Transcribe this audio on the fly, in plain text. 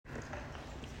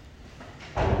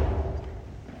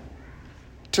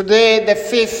Today, the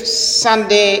fifth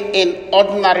Sunday in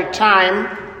Ordinary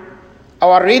Time,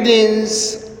 our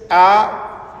readings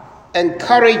are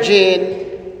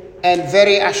encouraging and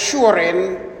very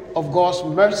assuring of God's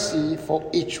mercy for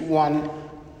each one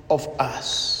of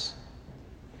us.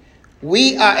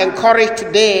 We are encouraged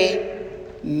today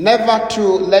never to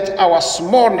let our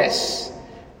smallness,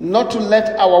 not to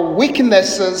let our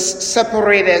weaknesses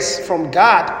separate us from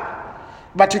God,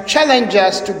 but to challenge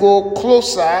us to go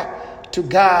closer to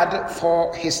God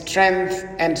for His strength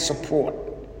and support.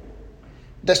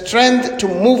 The strength to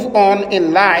move on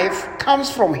in life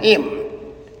comes from Him,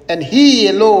 and He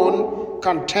alone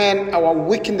can turn our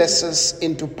weaknesses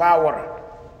into power.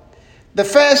 The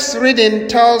first reading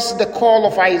tells the call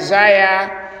of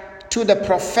Isaiah to the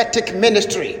prophetic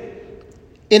ministry.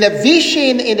 In a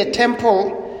vision in the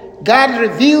temple, God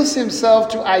reveals Himself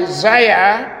to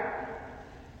Isaiah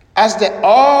as the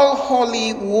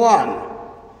All-Holy One.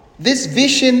 This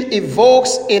vision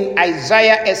evokes in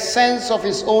Isaiah a sense of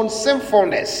his own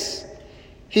sinfulness.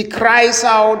 He cries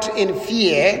out in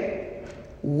fear,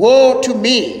 "Woe to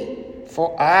me,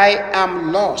 for I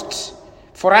am lost.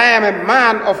 For I am a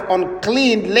man of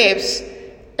unclean lips,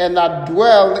 and I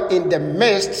dwell in the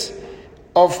midst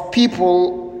of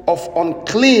people of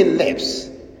unclean lips.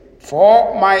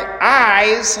 For my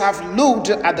eyes have looked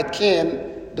at the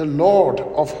King, the Lord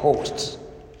of hosts."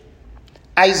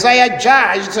 Isaiah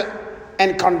judged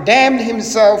and condemned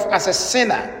himself as a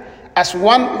sinner, as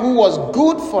one who was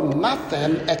good for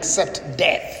nothing except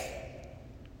death.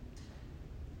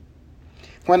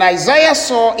 When Isaiah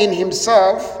saw in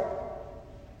himself,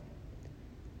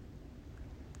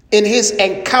 in his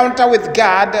encounter with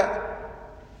God,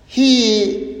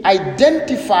 he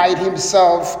identified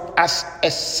himself as a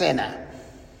sinner.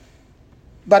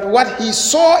 But what he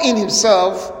saw in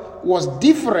himself was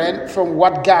different from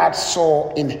what God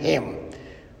saw in him.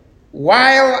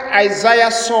 While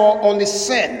Isaiah saw only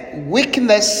sin,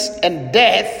 weakness, and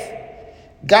death,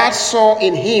 God saw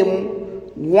in him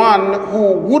one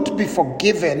who would be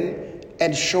forgiven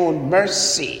and shown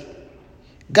mercy.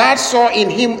 God saw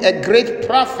in him a great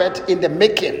prophet in the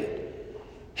making.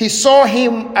 He saw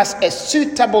him as a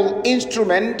suitable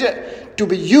instrument to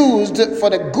be used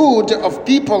for the good of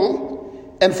people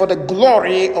and for the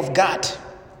glory of God.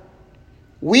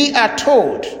 We are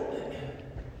told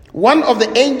one of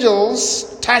the angels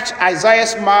touched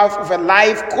Isaiah's mouth with a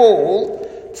live coal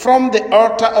from the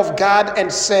altar of God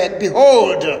and said,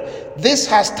 "Behold, this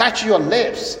has touched your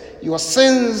lips. Your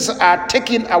sins are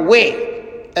taken away,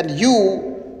 and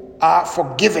you are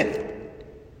forgiven."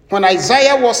 When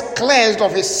Isaiah was cleansed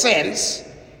of his sins,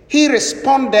 he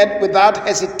responded without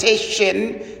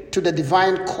hesitation to the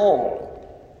divine call.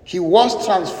 He was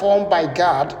transformed by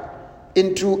God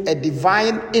into a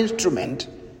divine instrument,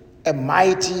 a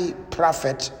mighty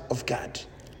prophet of God.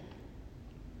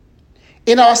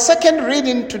 In our second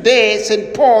reading today,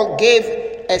 St. Paul gave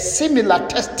a similar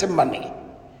testimony.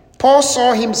 Paul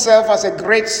saw himself as a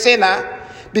great sinner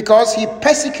because he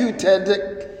persecuted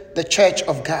the church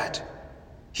of God.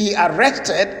 He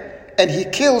arrested and he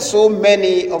killed so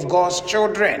many of God's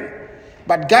children.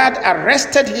 But God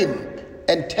arrested him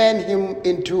and turned him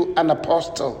into an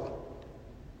apostle.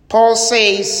 Paul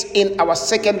says in our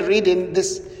second reading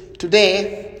this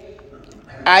today,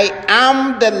 "I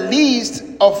am the least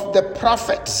of the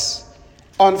prophets,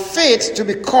 unfit to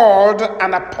be called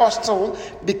an apostle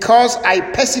because I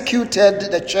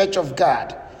persecuted the church of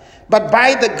God. But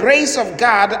by the grace of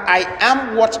God, I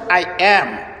am what I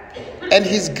am, and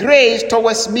His grace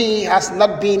towards me has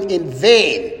not been in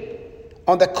vain.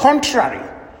 On the contrary,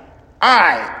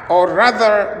 I, or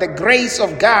rather the grace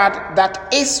of God that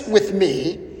is with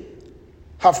me,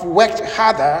 have worked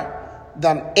harder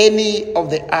than any of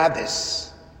the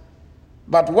others.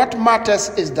 But what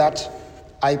matters is that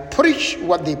I preach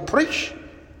what they preach,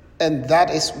 and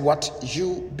that is what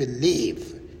you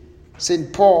believe."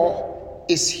 St. Paul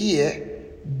is here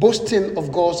boasting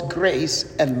of God's grace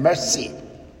and mercy.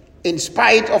 In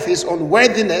spite of his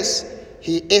unworthiness,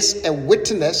 he is a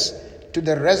witness to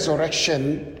the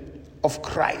resurrection of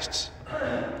Christ.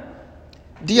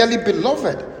 Dearly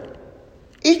beloved,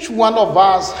 each one of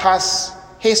us has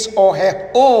his or her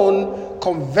own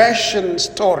conversion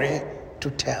story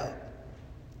to tell.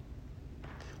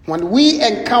 When we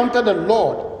encounter the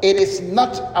Lord, it is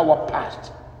not our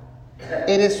past.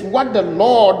 It is what the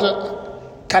Lord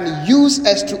can use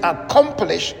us to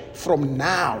accomplish from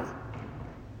now.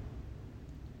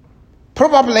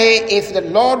 Probably if the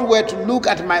Lord were to look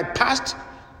at my past,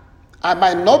 I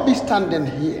might not be standing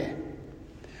here.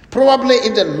 Probably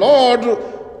if the Lord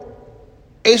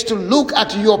is to look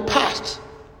at your past,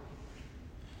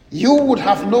 you would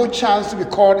have no chance to be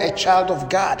called a child of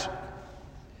God.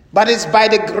 But it's by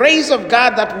the grace of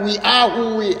God that we are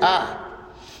who we are.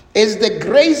 It's the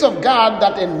grace of God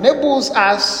that enables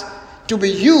us to be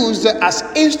used as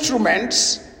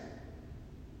instruments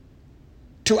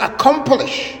to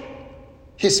accomplish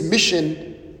his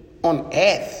mission on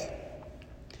earth.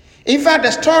 In fact, the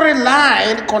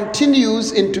storyline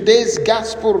continues in today's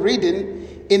gospel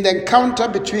reading in the encounter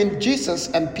between Jesus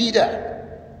and Peter.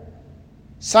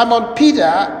 Simon Peter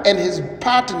and his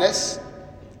partners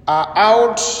are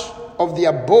out of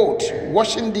their boat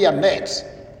washing their nets,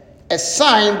 a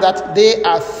sign that they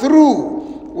are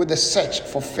through with the search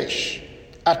for fish,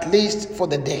 at least for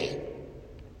the day.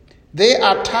 They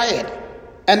are tired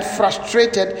and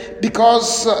frustrated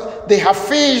because they have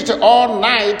fished all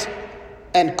night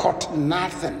and caught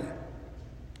nothing.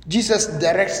 Jesus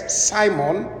directs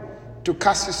Simon to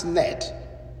cast his net,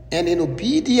 and in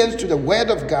obedience to the word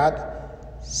of God,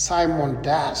 Simon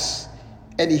does.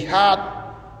 And he had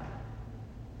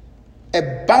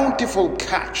a bountiful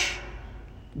catch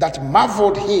that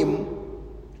marveled him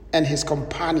and his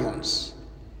companions.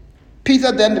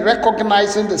 Peter then,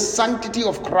 recognizing the sanctity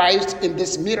of Christ in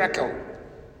this miracle,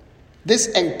 this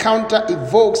encounter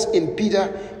evokes in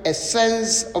Peter a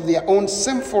sense of their own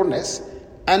sinfulness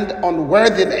and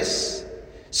unworthiness,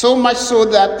 so much so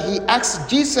that he asks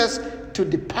Jesus to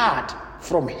depart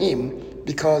from him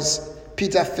because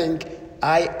Peter thinks,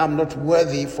 I am not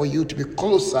worthy for you to be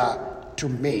closer to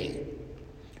me.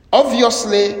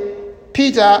 Obviously,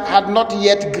 Peter had not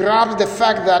yet grasped the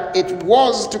fact that it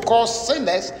was to call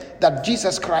sinners that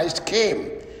Jesus Christ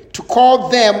came, to call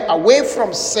them away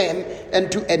from sin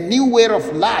and to a new way of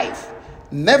life.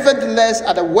 Nevertheless,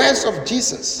 at the words of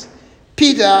Jesus,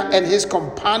 Peter and his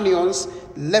companions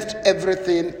left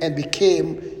everything and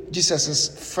became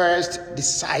Jesus' first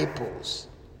disciples.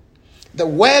 The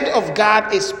word of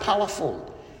God is powerful.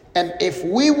 And if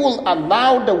we will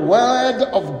allow the word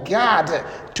of God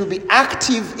to be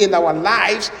active in our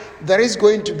lives, there is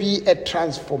going to be a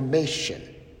transformation.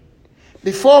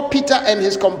 Before Peter and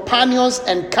his companions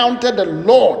encountered the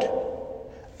Lord,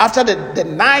 after the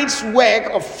night's work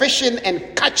of fishing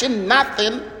and catching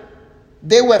nothing,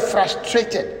 they were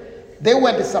frustrated. They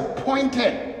were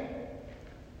disappointed.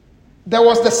 There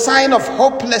was the sign of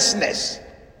hopelessness.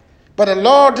 But the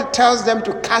Lord tells them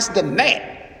to cast the net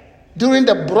during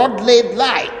the broad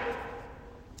daylight.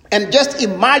 And just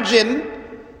imagine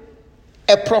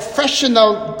a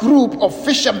professional group of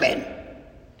fishermen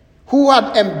who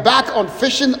had embarked on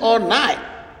fishing all night.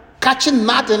 Catching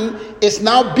nothing is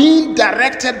now being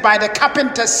directed by the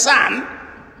carpenter's son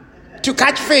to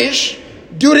catch fish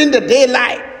during the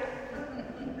daylight.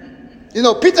 You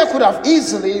know, Peter could have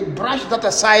easily brushed that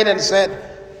aside and said,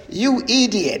 "You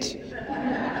idiot.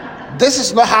 This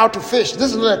is not how to fish.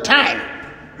 This is not the time."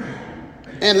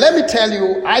 And let me tell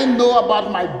you, I know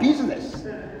about my business.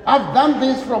 I've done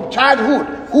this from childhood.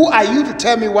 Who are you to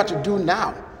tell me what to do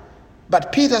now?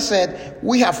 But Peter said,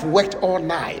 we have worked all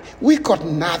night. We got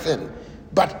nothing.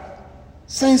 But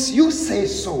since you say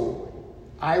so,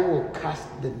 I will cast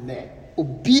the net.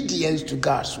 Obedience to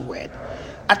God's word.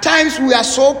 At times we are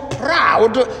so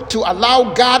proud to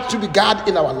allow God to be God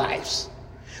in our lives.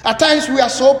 At times we are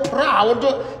so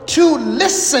proud to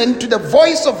listen to the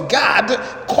voice of God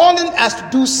calling us to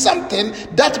do something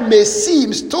that may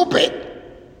seem stupid.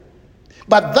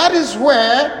 But that is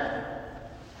where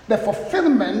the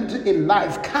fulfillment in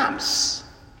life comes.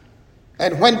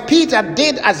 And when Peter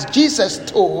did as Jesus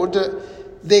told,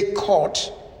 they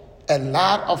caught a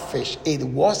lot of fish. It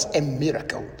was a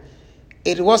miracle.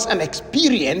 It was an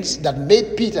experience that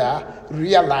made Peter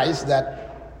realize that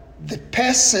the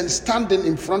person standing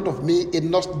in front of me is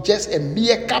not just a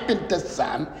mere carpenter's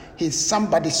son. He's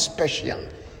somebody special.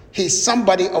 He's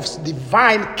somebody of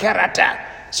divine character.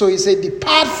 So he said,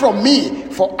 depart from me,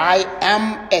 for I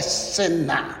am a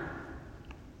sinner.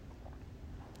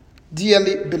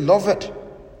 Dearly beloved,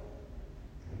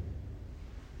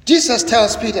 Jesus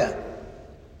tells Peter,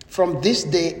 from this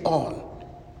day on,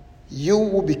 you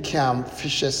will become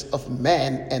fishers of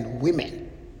men and women.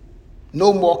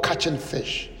 No more catching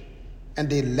fish. And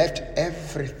they left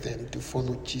everything to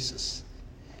follow Jesus.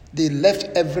 They left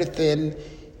everything,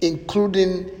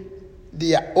 including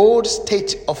their old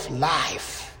state of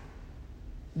life,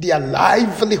 their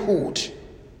livelihood,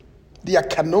 their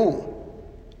canoe,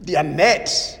 their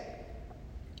nets.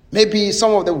 Maybe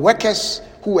some of the workers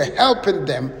who were helping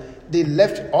them, they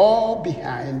left all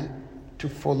behind to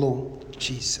follow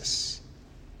Jesus.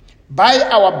 By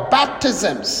our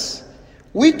baptisms,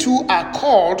 we too are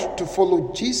called to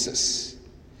follow Jesus.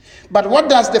 But what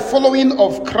does the following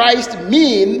of Christ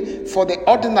mean for the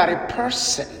ordinary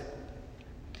person?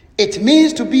 It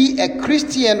means to be a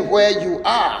Christian where you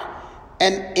are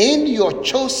and in your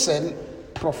chosen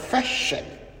profession.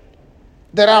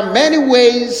 There are many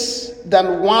ways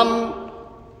than one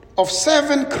of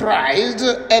serving Christ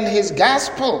and his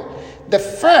gospel. The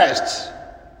first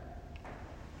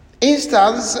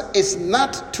instance is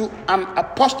not to an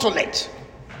apostolate,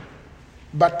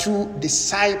 but to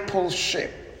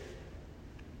discipleship.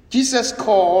 Jesus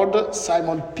called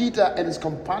Simon Peter and his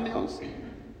companions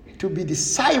to be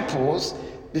disciples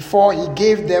before he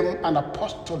gave them an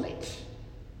apostolate,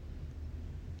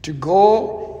 to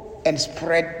go and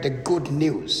spread the good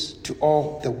news to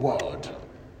all the world.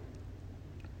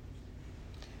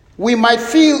 We might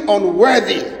feel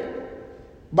unworthy,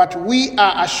 but we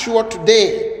are assured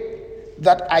today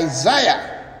that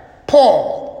Isaiah,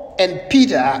 Paul, and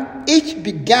Peter each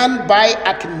began by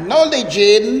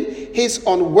acknowledging his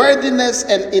unworthiness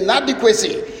and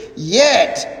inadequacy.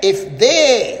 Yet, if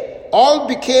they all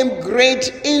became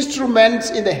great instruments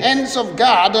in the hands of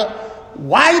God,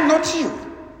 why not you?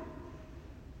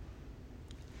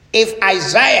 If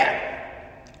Isaiah,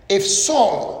 if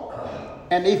Saul,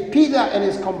 and if Peter and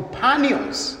his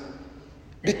companions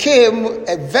became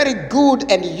a very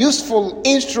good and useful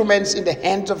instruments in the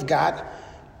hands of God,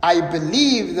 I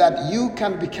believe that you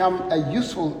can become a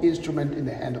useful instrument in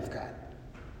the hand of God.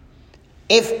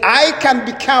 If I can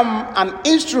become an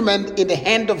instrument in the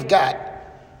hand of God,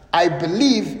 I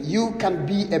believe you can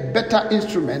be a better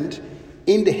instrument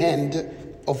in the hand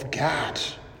of God.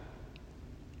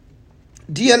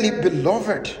 Dearly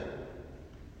beloved,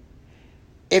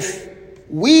 if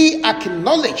we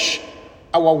acknowledge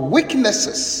our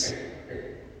weaknesses,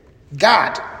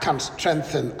 God can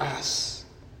strengthen us.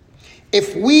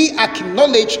 If we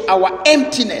acknowledge our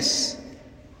emptiness,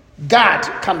 God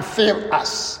can fill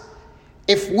us.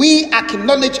 If we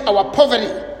acknowledge our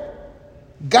poverty,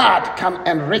 God can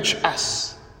enrich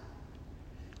us.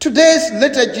 Today's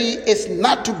liturgy is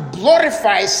not to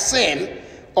glorify sin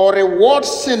or reward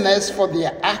sinners for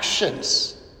their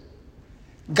actions.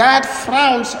 God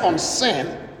frowns on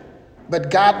sin,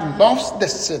 but God loves the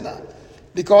sinner,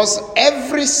 because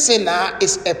every sinner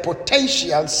is a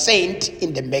potential saint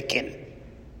in the making,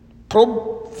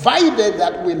 provided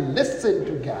that we listen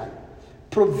to God,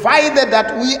 provided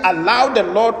that we allow the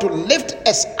Lord to lift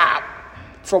us up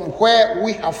from where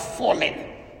we have fallen.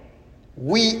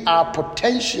 We are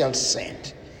potential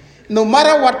saints. No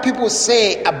matter what people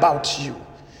say about you,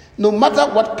 no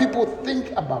matter what people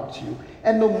think about you,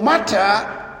 and no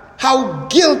matter how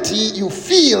guilty you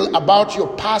feel about your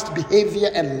past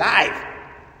behavior and life,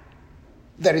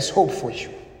 there is hope for you.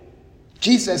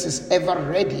 Jesus is ever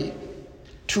ready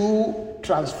to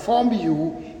transform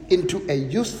you into a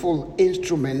useful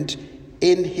instrument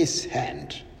in his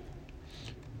hand.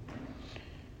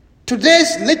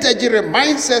 Today's liturgy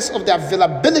reminds us of the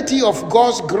availability of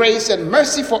God's grace and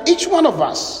mercy for each one of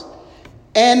us.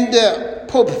 And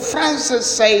Pope Francis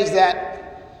says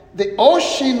that the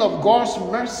ocean of God's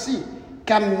mercy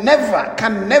can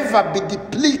never be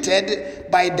depleted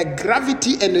by the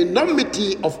gravity and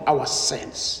enormity of our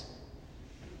sins.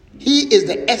 He is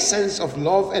the essence of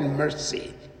love and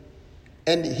mercy,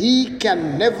 and he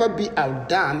can never be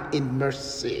outdone in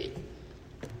mercy.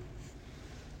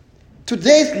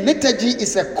 Today's liturgy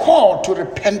is a call to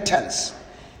repentance.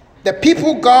 The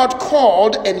people God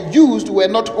called and used were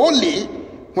not holy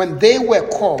when they were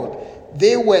called.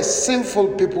 They were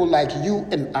sinful people like you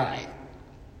and I.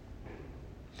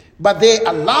 But they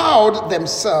allowed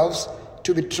themselves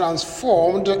to be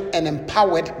transformed and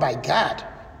empowered by God.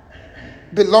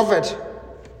 Beloved,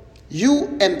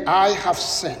 you and I have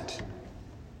sinned.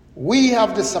 We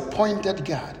have disappointed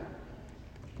God.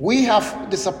 We have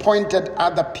disappointed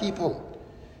other people.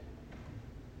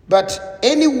 But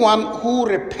anyone who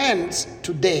repents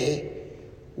today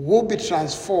will be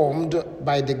transformed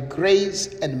by the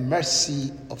grace and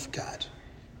mercy of God.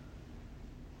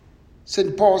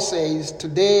 St. Paul says,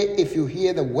 today if you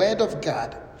hear the word of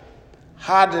God,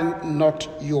 harden not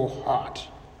your heart.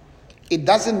 It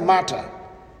doesn't matter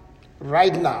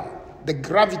right now the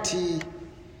gravity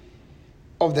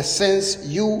of the sins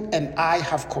you and I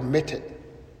have committed.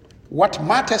 What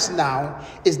matters now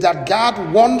is that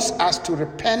God wants us to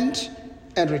repent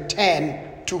and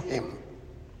return to him.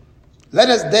 Let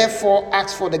us therefore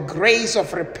ask for the grace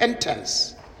of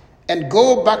repentance and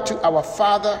go back to our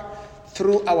Father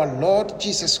through our Lord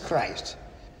Jesus Christ,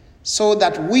 so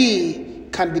that we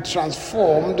can be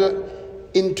transformed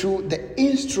into the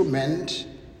instrument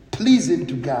pleasing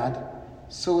to God,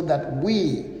 so that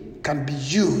we can be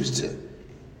used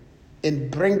in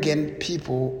bringing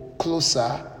people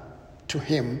closer to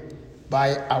him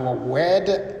by our word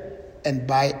and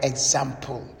by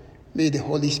example. May the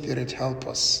Holy Spirit help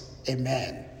us.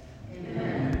 Amen.